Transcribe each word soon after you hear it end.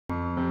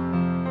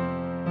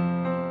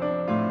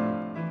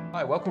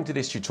Hi, welcome to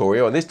this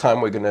tutorial, and this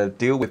time we're going to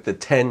deal with the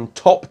 10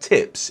 top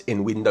tips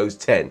in Windows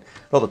 10.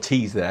 A lot of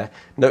T's there.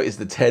 Notice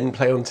the 10,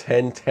 play on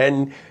 10,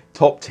 10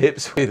 top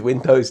tips with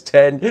Windows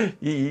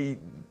 10.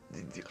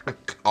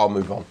 I'll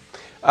move on.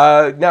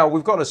 Now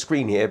we've got a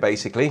screen here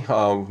basically,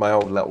 my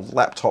old little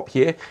laptop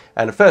here,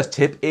 and the first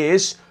tip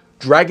is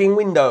dragging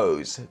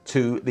windows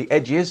to the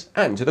edges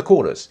and to the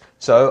corners.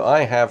 So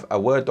I have a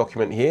Word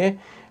document here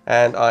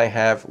and I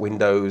have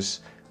Windows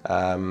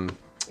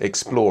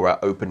Explorer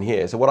open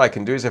here. So what I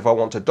can do is if I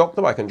want to dock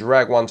them, I can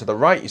drag one to the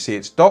right. You see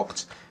it's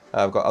docked.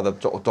 I've got other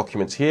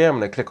documents here. I'm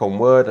going to click on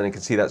Word and you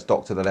can see that's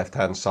docked to the left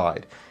hand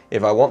side.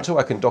 If I want to,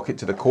 I can dock it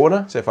to the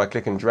corner. So if I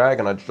click and drag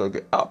and I drag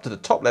it up to the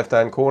top left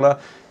hand corner,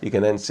 you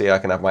can then see I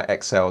can have my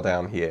Excel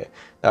down here.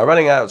 Now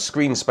running out of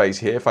screen space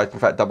here, if I in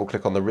fact double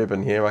click on the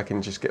ribbon here, I can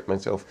just get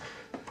myself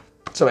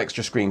some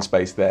extra screen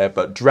space there.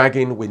 But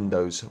dragging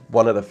windows,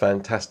 one of the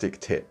fantastic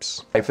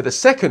tips. Okay, for the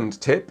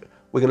second tip,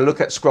 we're going to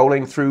look at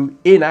scrolling through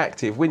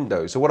inactive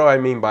windows. So what do I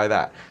mean by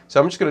that?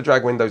 So I'm just going to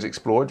drag Windows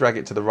Explorer, drag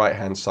it to the right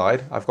hand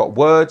side. I've got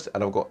Word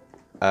and I've got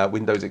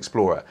Windows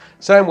Explorer.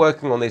 So I'm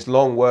working on this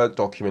long Word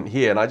document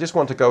here and I just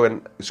want to go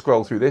and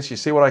scroll through this. You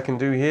see what I can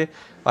do here?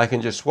 I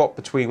can just swap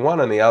between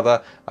one and the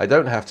other. I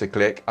don't have to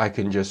click, I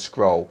can just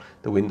scroll.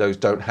 The windows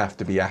don't have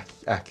to be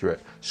accurate.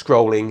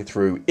 Scrolling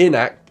through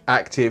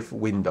inactive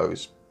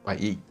windows,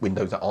 i.e.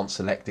 windows that aren't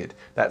selected.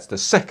 That's the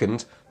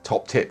second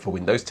top tip for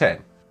Windows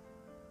 10.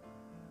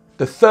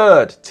 The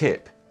third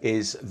tip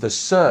is the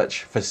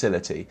search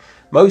facility.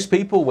 Most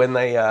people, when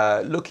they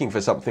are looking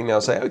for something,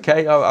 they'll say,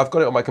 okay, I've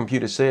got it on my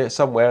computer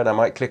somewhere, and I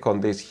might click on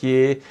this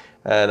here,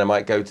 and I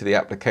might go to the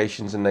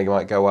applications, and they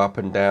might go up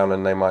and down,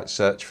 and they might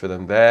search for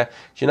them there.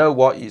 Do you know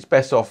what? It's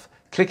best off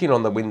clicking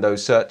on the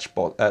Windows search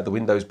the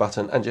Windows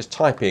button and just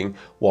typing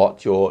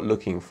what you're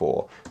looking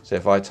for. So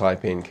if I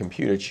type in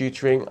computer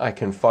tutoring, I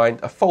can find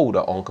a folder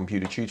on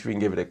computer tutoring,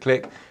 give it a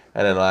click,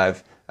 and then I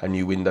have a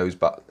new Windows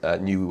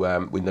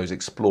Windows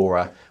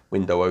Explorer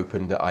window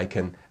open that I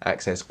can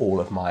access all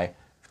of my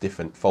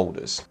different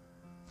folders.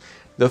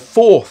 The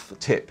fourth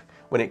tip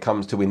when it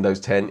comes to Windows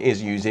 10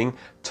 is using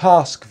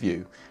Task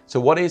View.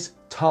 So what is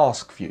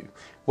Task View?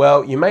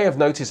 Well, you may have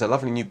noticed a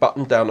lovely new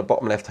button down the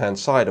bottom left hand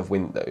side of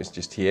Windows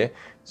just here.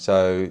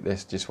 So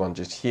there's just one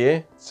just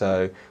here.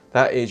 So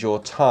that is your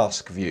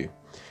Task View.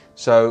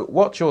 So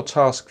what your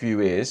Task View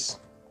is,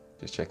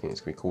 just checking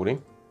it's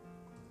recording.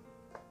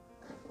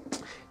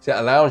 So it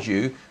allows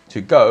you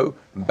to go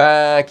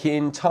back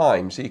in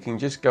time. So you can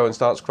just go and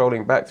start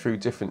scrolling back through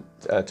different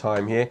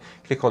time here.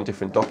 Click on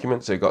different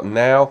documents. So you've got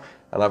now,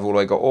 and I've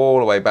got all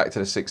the way back to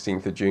the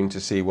 16th of June to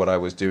see what I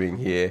was doing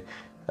here.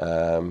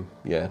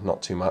 Yeah,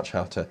 not too much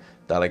how to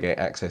delegate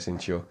access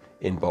into your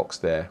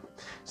inbox there.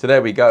 So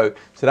there we go.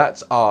 So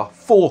that's our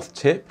fourth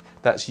tip.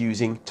 That's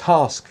using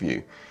Task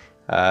View.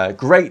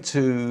 Great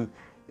to,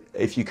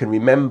 if you can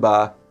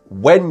remember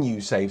when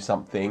you save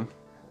something,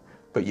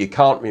 but you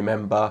can't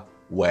remember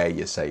where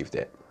you saved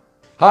it.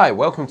 Hi,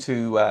 welcome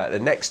to the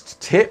next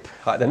tip.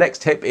 The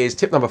next tip is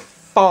tip number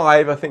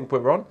 5, I think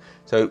we're on.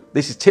 So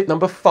this is tip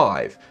number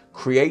 5,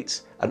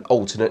 create an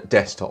alternate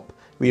desktop.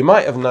 Well, you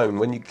might have known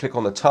when you click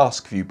on the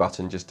Task View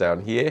button just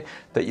down here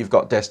that you've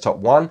got desktop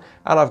 1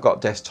 and I've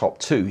got desktop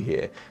 2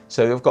 here.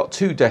 So I've got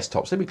two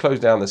desktops. Let me close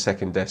down the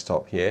second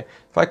desktop here.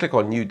 If I click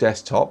on new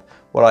desktop,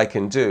 what I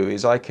can do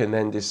is I can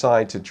then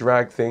decide to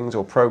drag things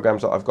or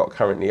programs that I've got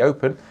currently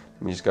open.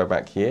 Let me just go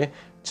back here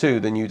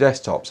to the new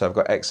desktop. So I've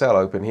got Excel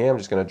open here. I'm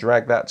just going to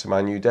drag that to my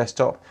new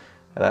desktop,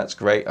 and that's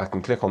great. I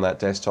can click on that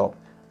desktop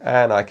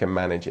and I can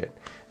manage it.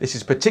 This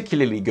is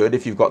particularly good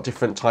if you've got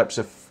different types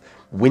of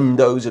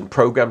windows and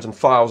programs and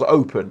files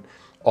open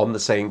on the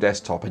same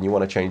desktop and you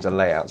want to change the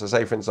layout. So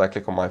say for instance I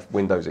click on my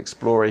Windows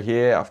Explorer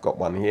here. I've got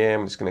one here.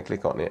 I'm just going to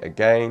click on it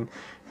again.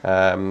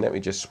 Let me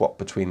just swap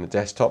between the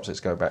desktops. Let's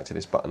go back to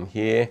this button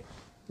here.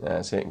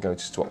 So it can go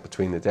to swap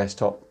between the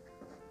desktop.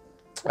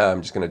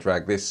 I'm just going to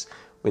drag this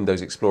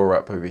Windows Explorer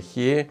up over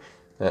here.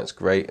 That's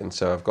great. And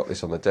so I've got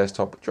this on the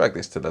desktop. Drag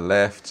this to the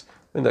left,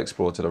 Windows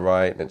Explorer to the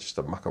right, and just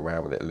to muck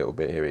around with it a little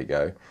bit. Here we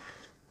go.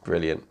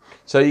 Brilliant.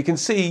 So you can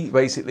see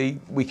basically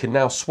we can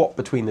now swap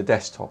between the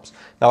desktops.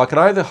 Now I can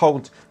either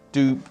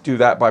do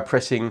that by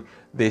pressing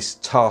this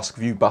Task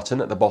View button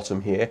at the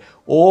bottom here,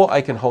 or I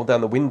can hold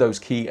down the Windows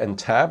key and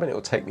tab and it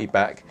will take me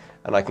back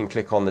and I can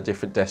click on the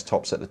different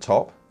desktops at the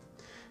top,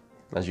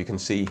 as you can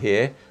see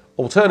here.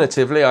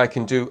 Alternatively, I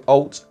can do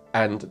Alt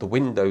and the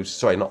Windows,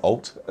 sorry, not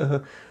Alt,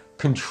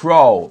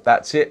 Control.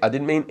 That's it. I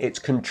didn't mean it's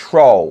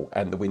Control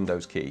and the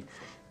Windows key.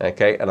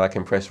 Okay, and I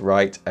can press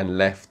right and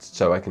left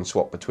so I can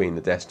swap between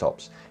the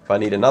desktops. If I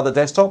need another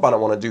desktop, I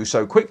don't want to do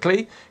so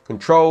quickly,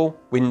 Control,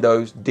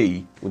 Windows,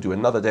 D will do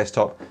another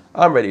desktop.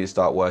 I'm ready to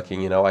start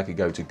working. You know, I could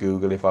go to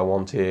Google if I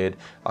wanted.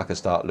 I could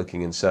start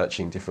looking and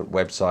searching different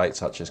websites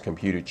such as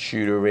computer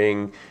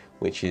tutoring,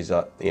 which is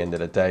at the end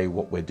of the day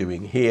what we're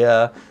doing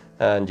here.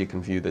 And you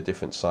can view the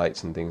different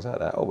sites and things like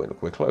that. Oh,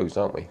 look, we're closed,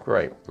 aren't we?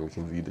 Great. And we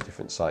can view the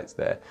different sites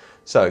there.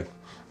 So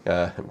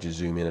let me just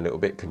zoom in a little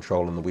bit,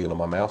 controlling the wheel on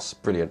my mouse.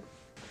 Brilliant.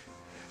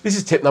 This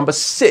is tip number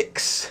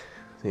 6.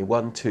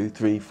 1, 2,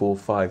 3, 4,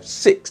 5,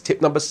 6.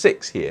 Tip number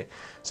 6 here.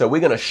 So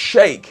we're going to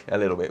shake a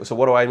little bit. So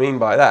what do I mean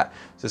by that?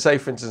 So say,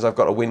 for instance, I've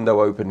got a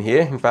window open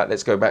here. In fact,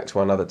 let's go back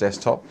to another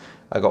desktop.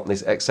 I got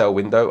this Excel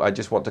window. I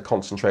just want to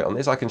concentrate on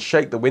this. I can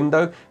shake the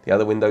window. The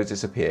other windows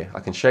disappear. I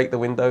can shake the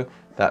window.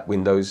 That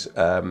Windows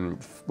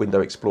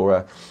Window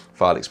Explorer,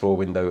 File Explorer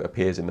window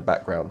appears in the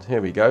background.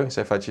 Here we go.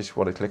 So if I just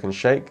want to click and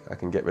shake, I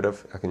can get rid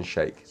of, I can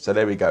shake. So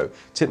there we go.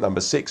 Tip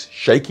number 6,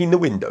 shaking the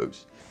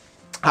windows.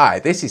 Hi,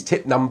 this is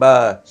tip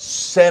number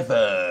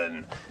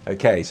 7.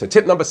 Okay, so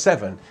tip number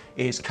 7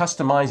 is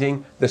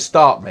customizing the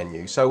start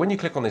menu. So when you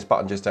click on this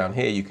button just down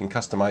here, you can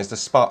customize the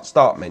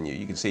start menu.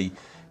 You can see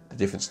the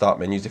different start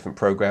menus, different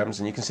programs,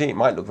 and you can see it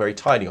might look very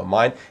tiny on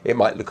mine. It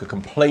might look a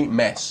complete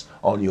mess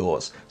on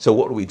yours. So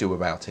what do we do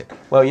about it?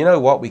 Well, you know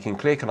what? We can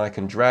click and I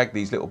can drag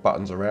these little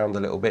buttons around a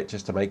little bit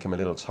just to make them a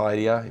little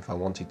tidier if I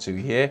wanted to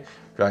here.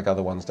 Drag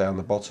other ones down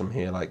the bottom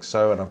here like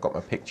so, and I've got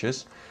my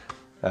pictures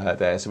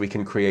there, so we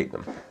can create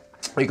them.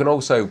 You can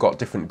also got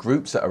different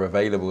groups that are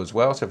available as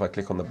well. So if I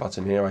click on the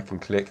button here, I can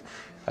click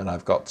and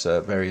I've got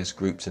various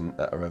groups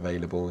that are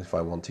available if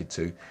I wanted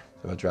to. So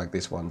if I drag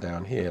this one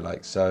down here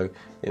like so,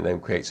 it then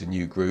creates a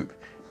new group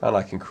and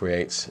I can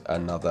create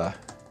another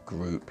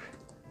group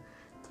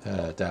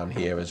down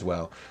here as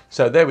well.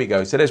 So there we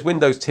go. So there's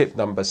Windows tip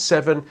number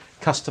 7,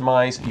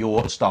 customize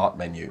your start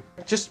menu.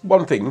 Just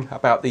one thing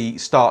about the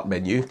start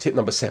menu, tip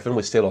number 7,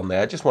 we're still on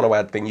there. I just want to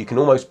add thing, you can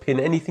almost pin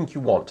anything you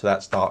want to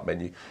that start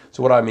menu.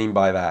 So what I mean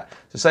by that,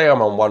 so say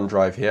I'm on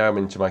OneDrive here, I'm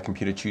into my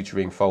computer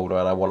tutoring folder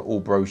and I want all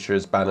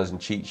brochures, banners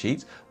and cheat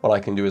sheets. What I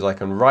can do is I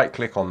can right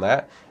click on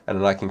that and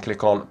then I can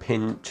click on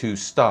pin to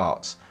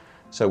start.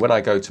 So when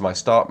I go to my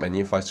start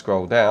menu, if I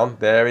scroll down,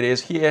 there it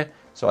is here.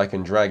 So I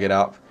can drag it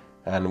up.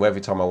 And every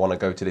time I want to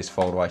go to this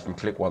folder, I can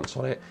click once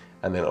on it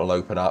and then it'll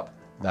open up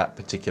that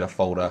particular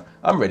folder.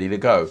 I'm ready to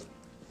go.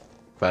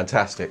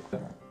 Fantastic.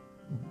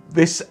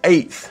 This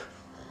 8th,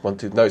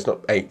 no, it's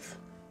not 8th.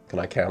 Can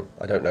I count?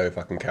 I don't know if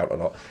I can count or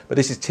not. But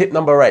this is tip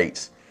number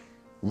 8.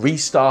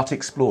 Restart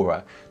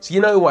Explorer. So you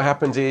know what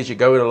happens is you're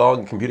going along,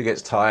 your computer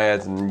gets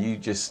tired and you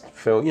just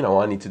feel, you know,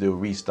 I need to do a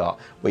restart.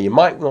 Well, you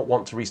might not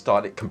want to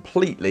restart it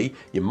completely.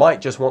 You might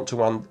just want to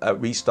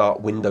restart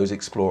Windows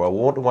Explorer.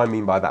 Well, what do I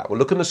mean by that? Well,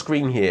 look on the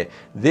screen here.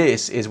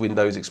 This is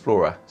Windows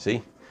Explorer.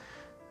 See?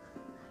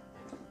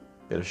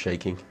 Bit of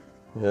shaking.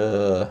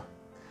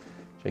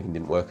 Shaking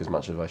didn't work as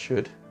much as I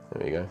should.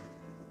 There we go.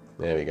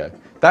 There we go.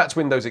 That's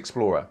Windows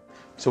Explorer.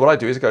 So what I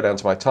do is go down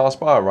to my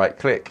taskbar, right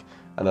click,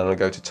 and then I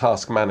go to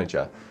Task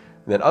Manager.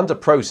 And then under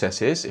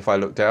Processes, if I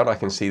look down, I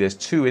can see there's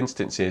 2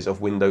 instances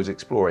of Windows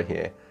Explorer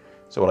here.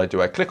 So what I do,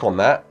 I click on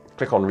that,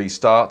 click on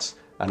Restart,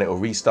 and it will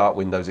restart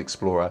Windows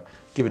Explorer.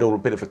 Give it all a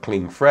bit of a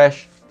clean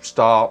fresh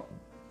start,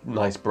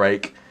 nice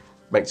break,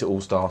 makes it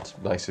all start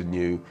nice and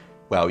new.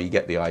 Well, you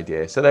get the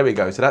idea. So there we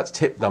go. So that's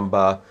tip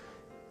number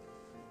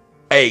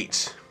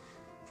 8.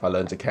 If I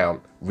learn to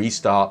count,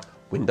 restart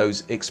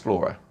Windows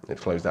Explorer.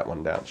 Let's close that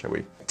one down, shall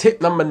we? Tip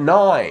number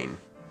 9.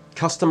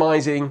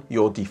 Customizing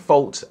your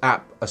default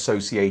app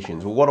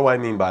associations. Well, what do I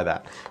mean by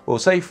that? Well,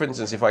 say for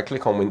instance, if I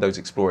click on Windows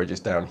Explorer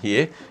just down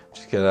here,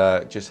 just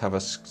gonna have a,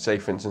 say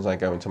for instance, I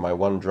go into my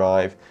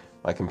OneDrive,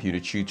 my computer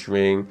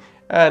tutoring,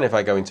 and if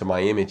I go into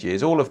my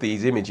images, all of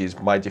these images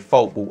by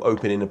default will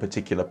open in a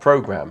particular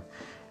program.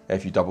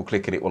 If you double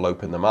click it, it will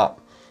open them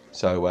up.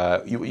 So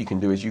what you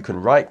can do is you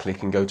can right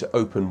click and go to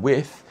Open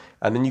With,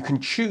 and then you can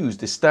choose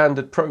the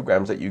standard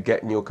programs that you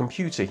get in your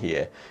computer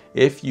here.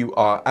 If you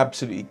are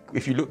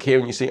if you look here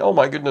and you see, oh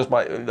my goodness,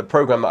 the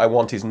program that I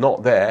want is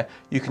not there,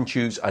 you can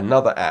choose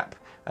another app,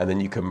 and then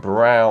you can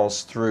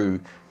browse through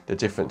the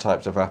different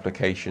types of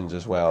applications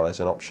as well.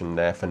 There's an option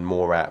there for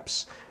more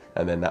apps,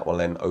 and then that will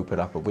then open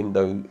up a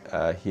window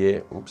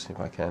here. Oops, if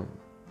I can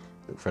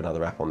look for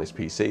another app on this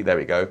PC. There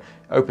we go.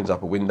 Opens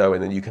up a window,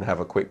 and then you can have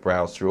a quick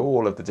browse through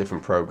all of the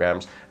different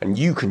programs, and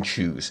you can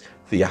choose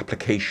the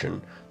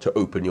application to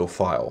open your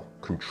file.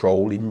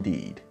 Control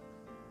indeed.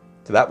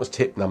 So that was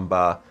tip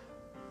number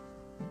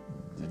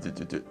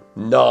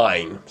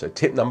 9. So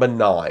tip number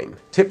 9.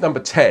 Tip number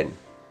 10.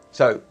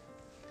 So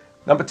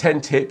number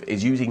 10 tip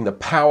is using the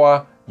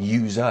Power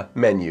User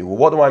menu. Well,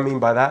 what do I mean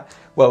by that?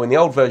 Well, in the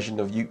old version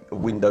of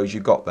Windows, you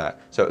got that.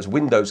 So it was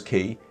Windows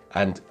key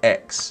and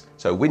X.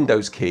 So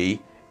Windows key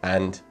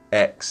and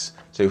X.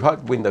 So you've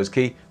had Windows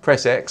key,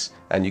 press X,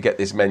 and you get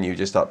this menu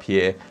just up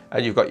here,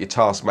 and you've got your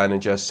Task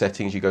Manager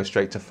settings. You go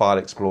straight to File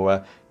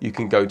Explorer. You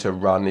can go to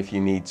Run if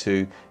you need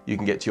to. You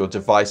can get to your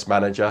Device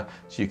Manager,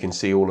 so you can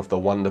see all of the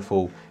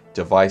wonderful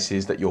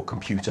devices that your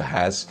computer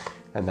has,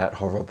 and that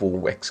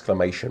horrible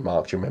exclamation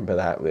mark. Do you remember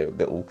that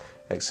little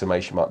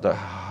exclamation mark?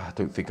 I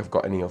don't think I've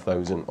got any of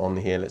those on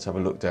here. Let's have a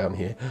look down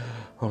here.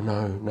 Oh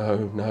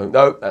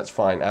no, that's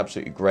fine.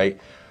 Absolutely great.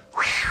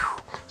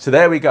 So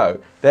there we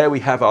go. There we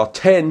have our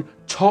 10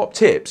 top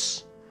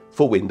tips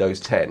for Windows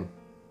 10.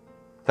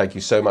 Thank you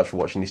so much for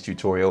watching this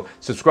tutorial.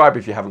 Subscribe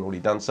if you haven't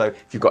already done so.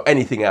 If you've got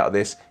anything out of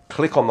this,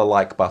 click on the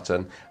like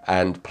button,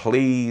 and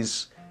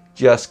please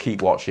just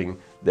keep watching.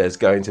 There's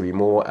going to be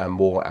more and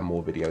more and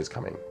more videos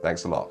coming.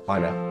 Thanks a lot. Bye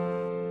now.